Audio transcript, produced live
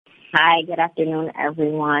Hi, good afternoon,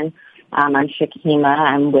 everyone. I'm Shakima.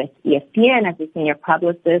 I'm with ESPN as a senior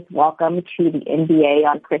publicist. Welcome to the NBA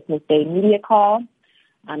on Christmas Day media call.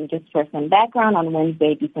 Just for some background, on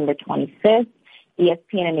Wednesday, December 25th,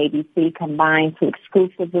 ESPN and ABC combined to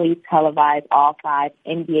exclusively televise all 5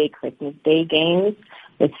 NBA Christmas Day games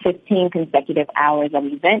with 15 consecutive hours of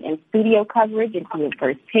event and studio coverage, including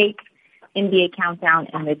First Take, NBA Countdown,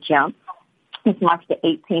 and The Jump. This marks the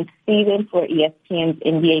 18th season for ESPN's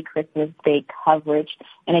NBA Christmas Day coverage.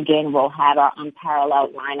 And again, we'll have our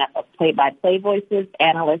unparalleled lineup of play-by-play voices,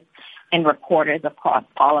 analysts, and reporters across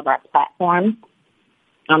all of our platforms.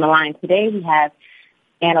 On the line today, we have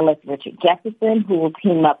analyst Richard Jefferson, who will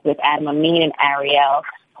team up with Adam Amin and Ariel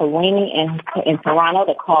Helwani in Toronto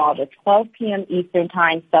to call the 12 p.m. Eastern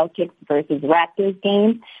Time Celtics versus Raptors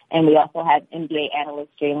game. And we also have NBA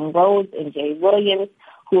analyst Jalen Rose and Jay Williams,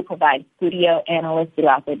 who will provide studio analysts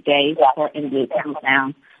throughout the day for NBA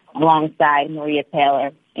Countdown, alongside Maria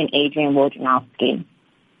Taylor and Adrian Wojnarowski.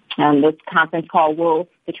 This conference call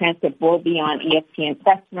the transcript will be on ESPN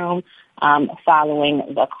Press Room following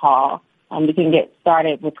the call. We can get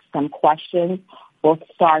started with some questions. We'll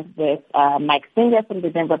start with Mike Singer from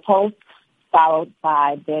the Denver Post, followed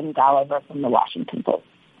by Ben Golliver from the Washington Post.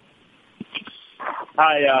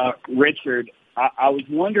 Hi, Richard. I was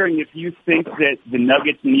wondering if you think that the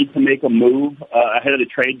Nuggets need to make a move ahead of the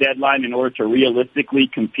trade deadline in order to realistically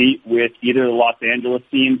compete with either of the Los Angeles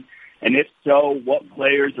teams, and if so, what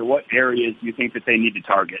players or what areas do you think that they need to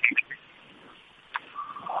target?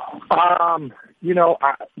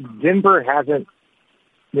 Denver hasn't,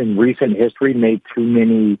 in recent history, made too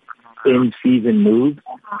many in-season moves.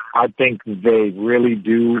 I think they really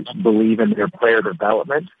do believe in their player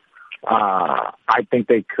development. I think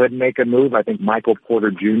they could make a move. I think Michael Porter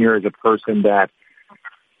Jr. is a person that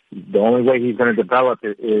the only way he's going to develop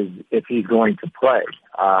it is if he's going to play.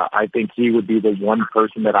 I think he would be the one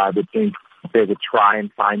person that I would think they would try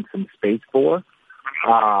and find some space for.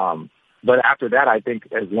 But after that, I think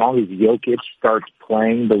as long as Jokic starts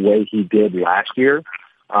playing the way he did last year,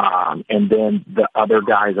 and then the other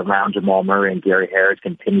guys around Jamal Murray and Gary Harris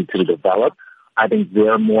continue to develop, I think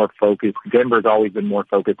they're more focused. Denver's always been more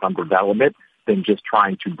focused on development than just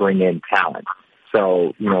trying to bring in talent.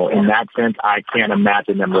 So, in that sense, I can't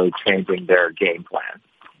imagine them really changing their game plan.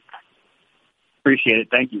 Appreciate it.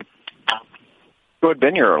 Thank you. Go ahead,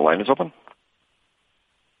 Ben. Your line is open.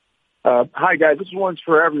 Hi, guys. This one's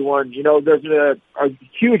for everyone. There's a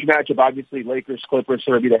huge matchup, obviously, Lakers-Clippers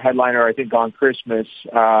sort of be the headliner, I think, on Christmas.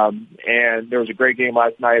 And there was a great game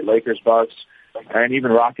last night, Lakers-Bucks, and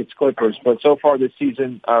even Rockets-Clippers. But so far this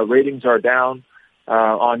season, ratings are down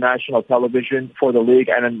on national television for the league.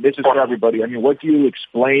 And this is for everybody. I mean, what do you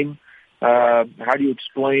explain? How do you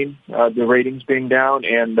explain the ratings being down?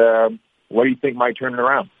 And what do you think might turn it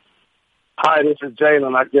around? Hi, this is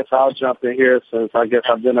Jalen. I guess I'll jump in here since I guess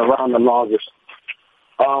I've been around the longest.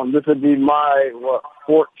 This would be my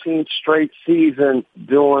 14th straight season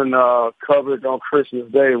doing coverage on Christmas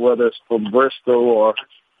Day, whether it's for Bristol or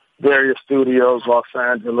various studios, Los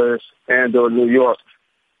Angeles and or New York.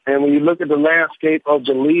 And when you look at the landscape of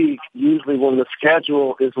the league, usually when the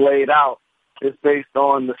schedule is laid out, it's based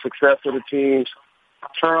on the success of the teams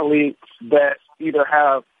currently that either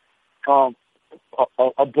have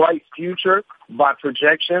a bright future by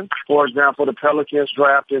projection. For example, the Pelicans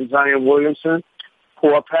drafted Zion Williamson,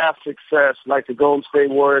 or past success like the Golden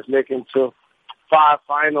State Warriors making to 5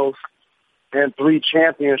 finals and 3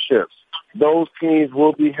 championships. Those teams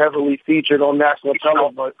will be heavily featured on national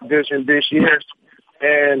television this year.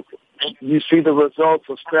 And you see the results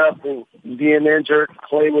of Steph being injured.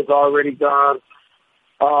 Clay was already gone.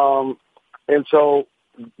 And so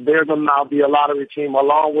there's going to now be a lottery team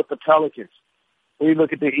along with the Pelicans. When you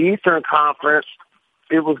look at the Eastern Conference,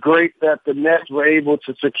 it was great that the Nets were able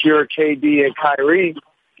to secure KD and Kyrie,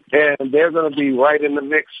 and they're going to be right in the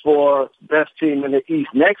mix for best team in the East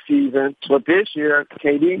next season. But this year,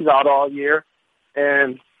 KD's out all year,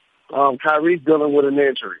 and Kyrie's dealing with an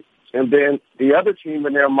injury. And then the other team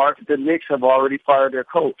in their market, the Knicks, have already fired their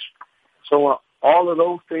coach. So all of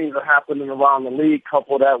those things are happening around the league,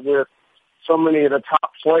 couple that with so many of the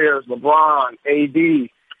top players, LeBron, AD,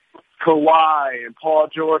 Kawhi, and Paul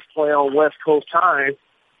George play on West Coast time.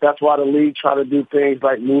 That's why the league try to do things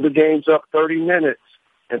like move the games up 30 minutes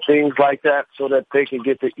and things like that so that they can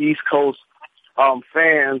get the East Coast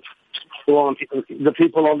fans, the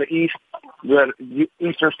people on the East, the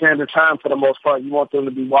Eastern Standard Time for the most part. You want them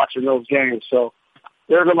to be watching those games. So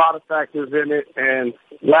there's a lot of factors in it. And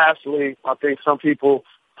lastly, I think some people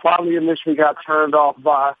probably initially got turned off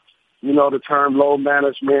by the term load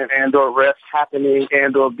management and or rest happening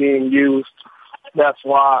and or being used that's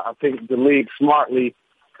why I think the league smartly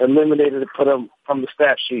eliminated it, put them from the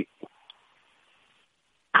stat sheet.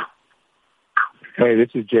 Hey, this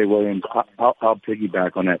is Jay Williams. I'll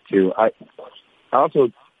piggyback on that too. I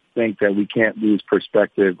also think that we can't lose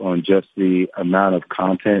perspective on just the amount of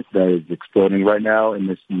content that is exploding right now in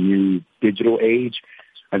this new digital age.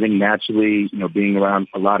 I think naturally, being around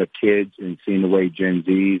a lot of kids and seeing the way Gen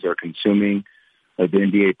Zs are consuming the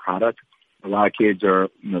NBA product, a lot of kids are,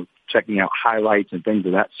 checking out highlights and things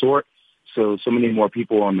of that sort. So many more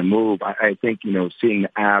people on the move. I think, seeing the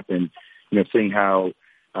app and, seeing how,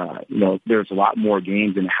 there's a lot more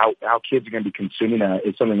games and how kids are going to be consuming that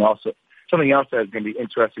is something else that is going to be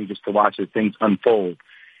interesting just to watch as things unfold.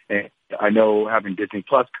 And I know having Disney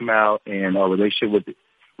Plus come out and our relationship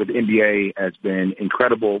with the NBA has been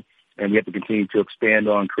incredible, and we have to continue to expand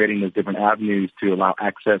on creating those different avenues to allow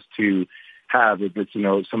access to have, if it's,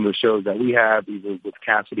 some of the shows that we have, either with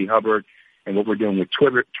Cassidy Hubbard and what we're doing with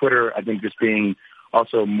Twitter, I think just being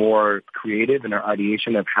also more creative in our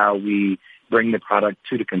ideation of how we bring the product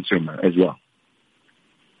to the consumer as well.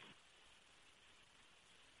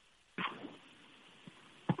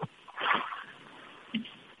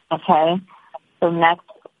 Okay. So next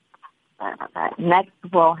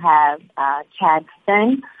we'll have Chad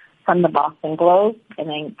Finn from the Boston Globe, and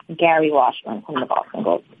then Gary Washburn from the Boston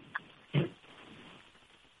Globe.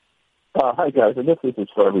 Hi, guys. I guess this is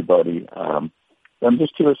for everybody. I'm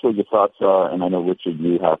just curious what your thoughts are, and I know, Richard,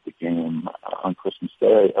 you have the game on Christmas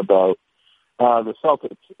Day, about the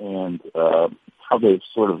Celtics and how they've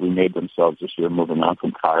sort of remade themselves this year, moving on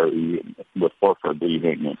from Kyrie and with Horford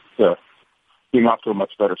leaving and being off to a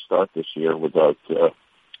much better start this year without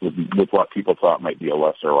with what people thought might be a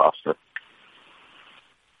lesser roster.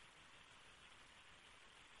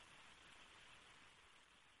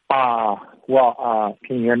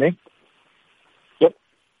 Can you hear me? Yep.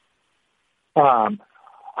 I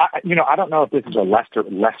don't know if this is a lesser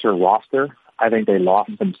roster. I think they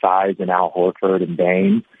lost some size in Al Horford and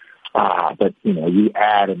Bane. But, you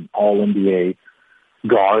add an all-NBA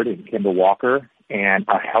guard in Kemba Walker and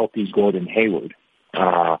a healthy Gordon Hayward.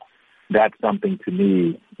 That's something to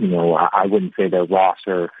me, I wouldn't say their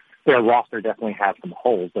roster definitely has some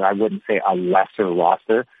holes, but I wouldn't say a lesser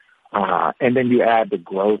roster. And then you add the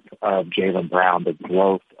growth of Jaylen Brown, the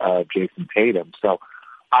growth of Jason Tatum. So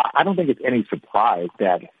I don't think it's any surprise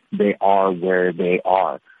that they are where they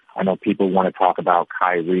are. I know people want to talk about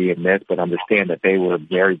Kyrie and this, but understand that they were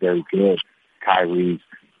very, very good Kyrie's,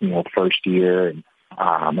 first year, and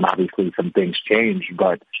obviously some things changed.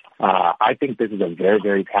 But I think this is a very,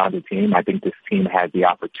 very talented team. I think this team has the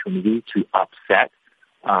opportunity to upset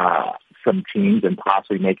some teams and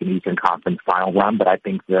possibly make an Eastern Conference final run, but I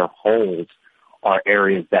think their holes are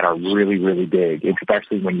areas that are really, really big,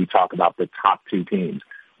 especially when you talk about the top two teams.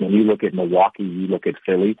 When you look at Milwaukee, you look at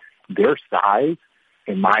Philly, their size,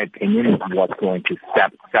 in my opinion, is what's going to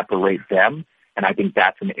separate them, and I think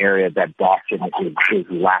that's an area that Boston is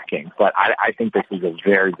lacking. But I think this is a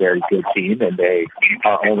very, very good team, and they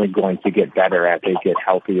are only going to get better as they get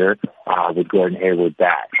healthier with Gordon Hayward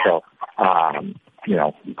back. So, I'm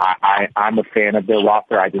a fan of their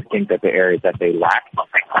roster. I just think that the areas that they lack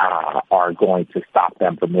are going to stop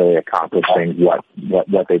them from really accomplishing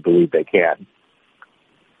what they believe they can.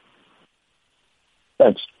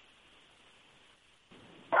 Thanks.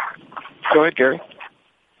 Go ahead, Gary.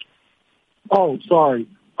 Oh, sorry.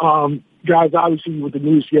 Guys, obviously with the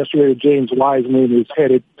news yesterday, James Wiseman is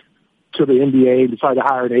headed to the NBA and decided to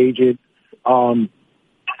hire an agent.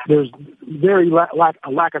 There's very a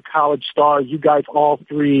lack of college stars. You guys all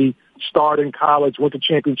three starred in college, went to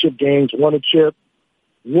championship games, won a chip.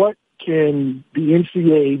 What can the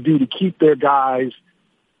NCAA do to keep their guys,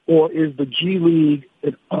 or is the G League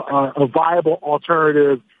a viable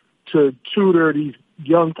alternative to tutor these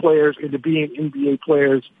young players into being NBA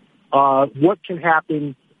players? What can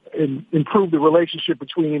happen and improve the relationship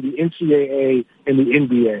between the NCAA and the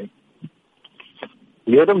NBA?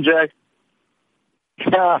 Get them, Jay.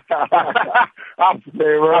 How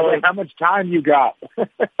much time you got?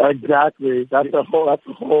 Exactly. That's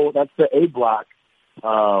the A block.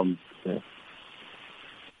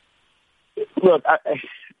 Look,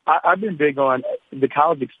 I've been big on the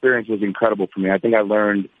college experience. Was incredible for me. I think I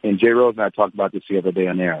learned, and Jay Rose and I talked about this the other day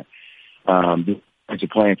on air.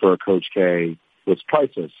 Playing for a Coach K was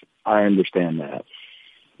priceless. I understand that,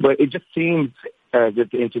 but it just seems as if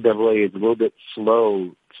the NCAA is a little bit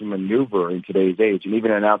slow to maneuver in today's age, and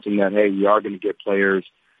even announcing that, hey, we are going to get players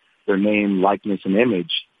their name, likeness, and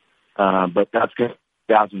image, but that's going to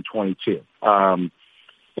be 2022.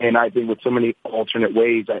 And I think with so many alternate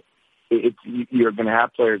ways that you're going to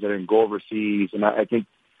have players that are going to go overseas, and I think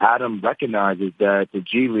Adam recognizes that the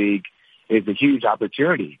G League is a huge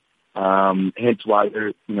opportunity. Hence why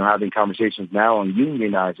they're, having conversations now on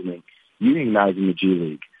unionizing the G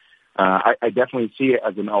League. I definitely see it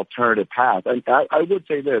as an alternative path. And I would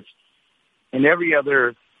say this, in every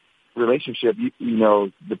other relationship,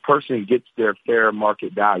 the person gets their fair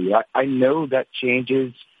market value. I know that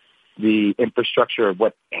changes the infrastructure of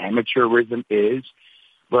what amateurism is,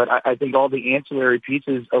 but I think all the ancillary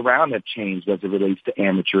pieces around have changed as it relates to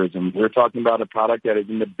amateurism. We're talking about a product that is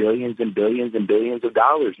in the billions and billions and billions of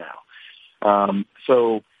dollars now.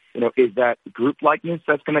 So, is that group likeness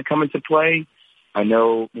that's going to come into play? I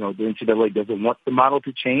know, the NCAA doesn't want the model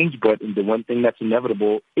to change, but the one thing that's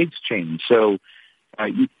inevitable is change. So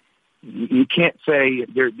you can't say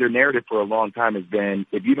their narrative for a long time has been,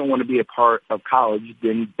 if you don't want to be a part of college,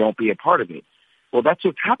 then don't be a part of it. Well, that's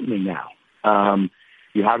what's happening now.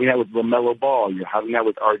 You're having that with LaMelo Ball. You're having that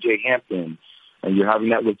with R.J. Hampton. And you're having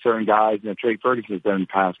that with certain guys. Trey Ferguson has done in the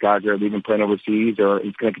past. Guys that are leaving playing overseas, or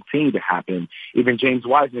it's going to continue to happen. Even James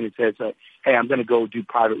Wiseman has said, hey, I'm going to go do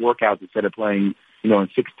private workouts instead of playing, in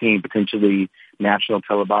 16 potentially national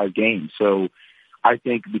televised games. So I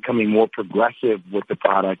think becoming more progressive with the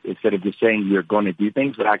product instead of just saying we're going to do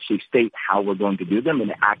things, but actually state how we're going to do them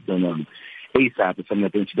and act on them ASAP is something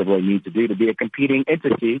that the NCAA needs to do to be a competing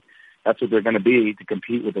entity. That's what they're going to be, to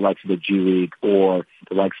compete with the likes of the G League or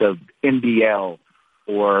the likes of NBL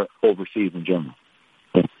or overseas in general.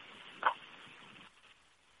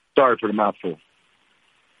 Sorry for the mouthful.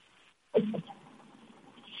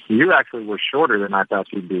 You actually were shorter than I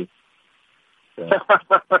thought you'd be. So.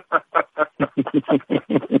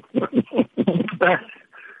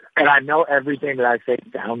 And I know everything that I say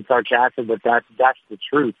sounds sarcastic, but that's the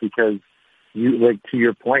truth, because to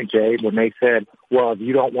your point, Jay, when they said, well, if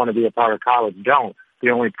you don't want to be a part of college, don't. The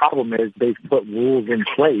only problem is they've put rules in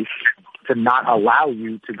place to not allow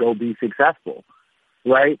you to go be successful,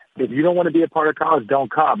 right? If you don't want to be a part of college,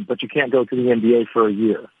 don't come, but you can't go to the NBA for a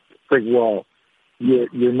year. It's like, well,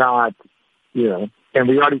 you're not, and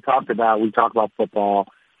we talked about football,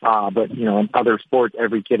 but, in other sports,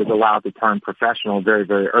 every kid is allowed to turn professional very,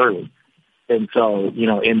 very early. And so,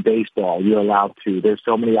 in baseball, you're allowed to. There's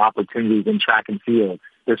so many opportunities in track and field.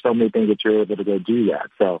 There's so many things that you're able to go do that.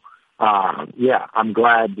 So, I'm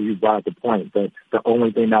glad you brought up the point that the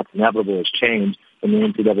only thing that's inevitable is change, and the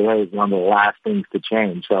NCAA is one of the last things to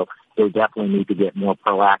change. So they definitely need to get more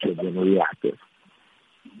proactive than reactive.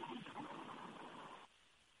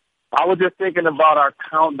 I was just thinking about our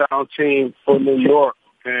countdown team for New York.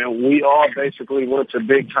 And we all basically went to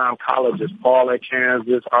big-time colleges, Paul at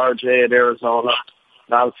Kansas, RJ at Arizona,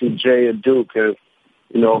 and obviously Jay at Duke. And,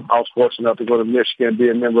 I was fortunate enough to go to Michigan and be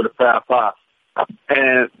a member of the Fab Five.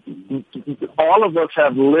 And all of us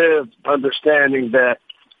have lived understanding that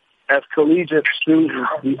as collegiate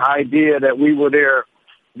students, the idea that we were there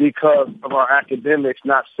because of our academics,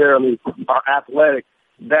 not necessarily our athletic,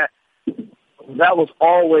 that was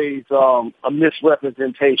always a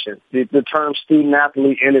misrepresentation, the term student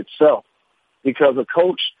athlete in itself, because a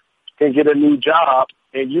coach can get a new job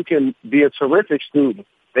and you can be a terrific student.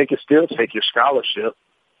 They can still take your scholarship.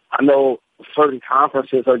 I know certain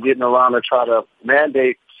conferences are getting around to try to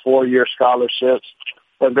mandate 4-year scholarships,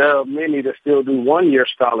 but there are many that still do 1-year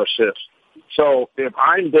scholarships. So if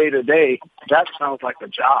I'm day-to-day, that sounds like a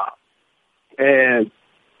job. And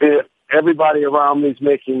if everybody around me is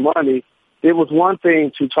making money, it was one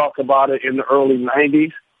thing to talk about it in the early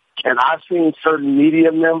 90s, and I've seen certain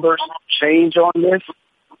media members change on this,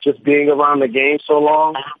 just being around the game so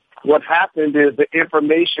long. What happened is the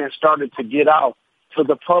information started to get out to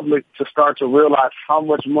the public to start to realize how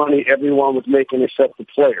much money everyone was making except the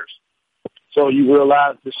players. So you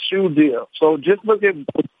realize the shoe deal. So just look at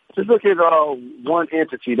one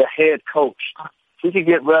entity, the head coach. He could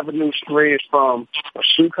get revenue streams from a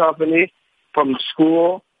shoe company, from the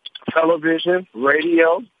school, television,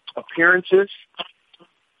 radio, appearances,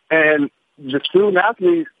 and the student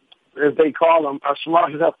athletes, as they call them, are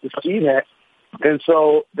smart enough to see that, and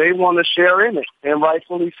so they want to share in it, and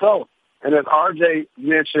rightfully so. And as RJ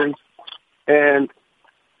mentioned, and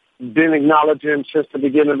been acknowledging since the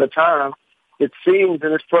beginning of the time, it seems,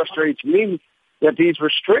 and it frustrates me, that these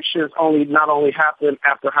restrictions not only happen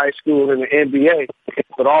after high school in the NBA,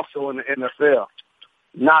 but also in the NFL,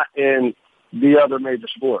 not in the other major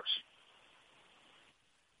sports.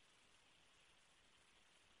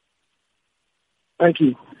 Thank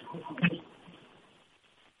you.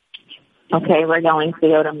 Okay, we're going to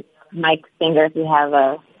go to Mike Singer if you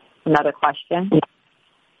have another question.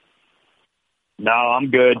 No,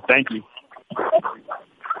 I'm good. Thank you.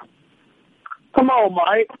 Come on,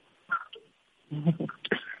 Mike.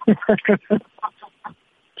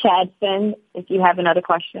 Chad Finn, if you have another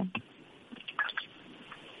question.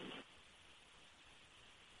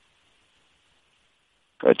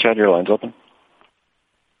 Chad, your line's open.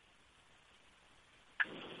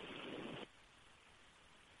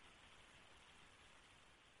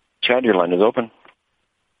 Chad, your line is open.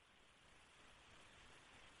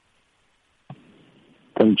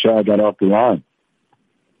 I think Chad got off the line.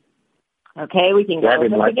 Okay, we can go over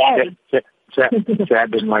to Gary. Chad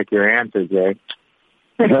didn't like your answer, Jay.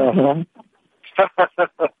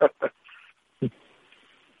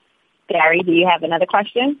 Gary, do you have another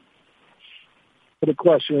question? The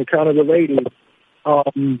question, kind of related.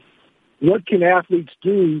 What can athletes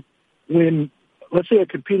do when, let's say, a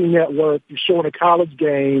competing network is showing a college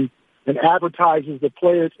game and advertises the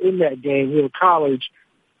players in that game in college,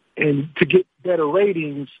 and to get better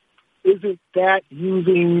ratings, isn't that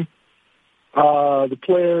using the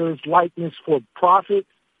player's likeness for profit?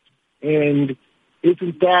 And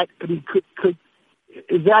isn't that, I mean,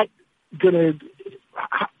 is that going to,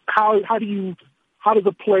 how does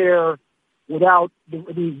a player, with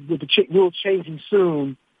the rules changing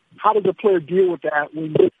soon, how does a player deal with that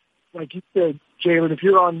when, like you said, Jalen, if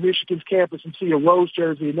you're on Michigan's campus and see a Rose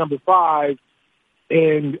jersey at number 5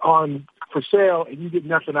 and on for sale and you get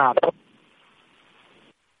nothing out of it?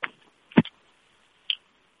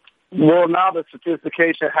 Well, now the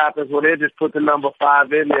sophistication happens where they just put the number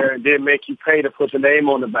 5 in there and then make you pay to put the name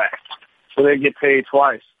on the back. So they get paid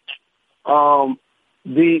twice.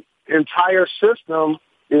 The entire system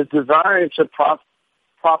is designed to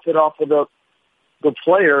profit off of the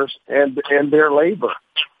players and their labor.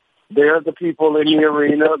 They're the people in the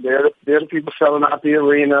arena. They're the people selling out the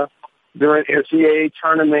arena during NCAA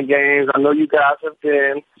tournament games. I know you guys have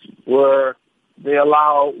been where they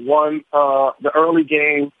allow the early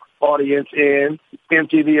game audience in,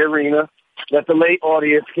 empty the arena, let the late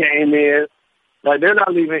audience game in. Like, they're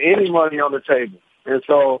not leaving any money on the table. And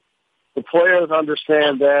so the players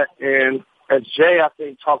understand that. And as Jay, I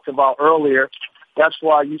think, talked about earlier, that's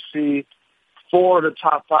why you see 4 of the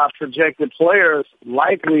top 5 projected players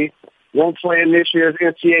likely won't play in this year's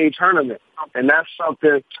NCAA tournament. And that's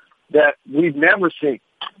something that we've never seen.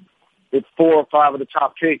 If 4 or 5 of the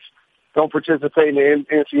top picks don't participate in the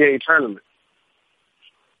NCAA tournament.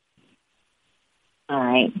 All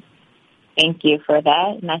right. Thank you for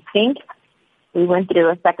that. And I think we went through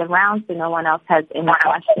a second round, so no one else has any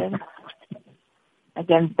questions.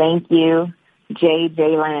 Again, thank you, Jay,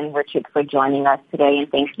 Jalen, and Richard for joining us today, and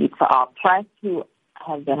thank you to all press who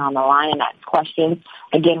have been on the line and asked questions.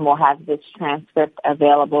 Again, we'll have this transcript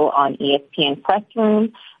available on ESPN Press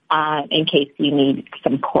Room in case you need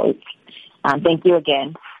some quotes. Thank you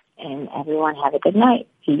again, and everyone have a good night.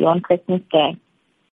 See you on Christmas Day.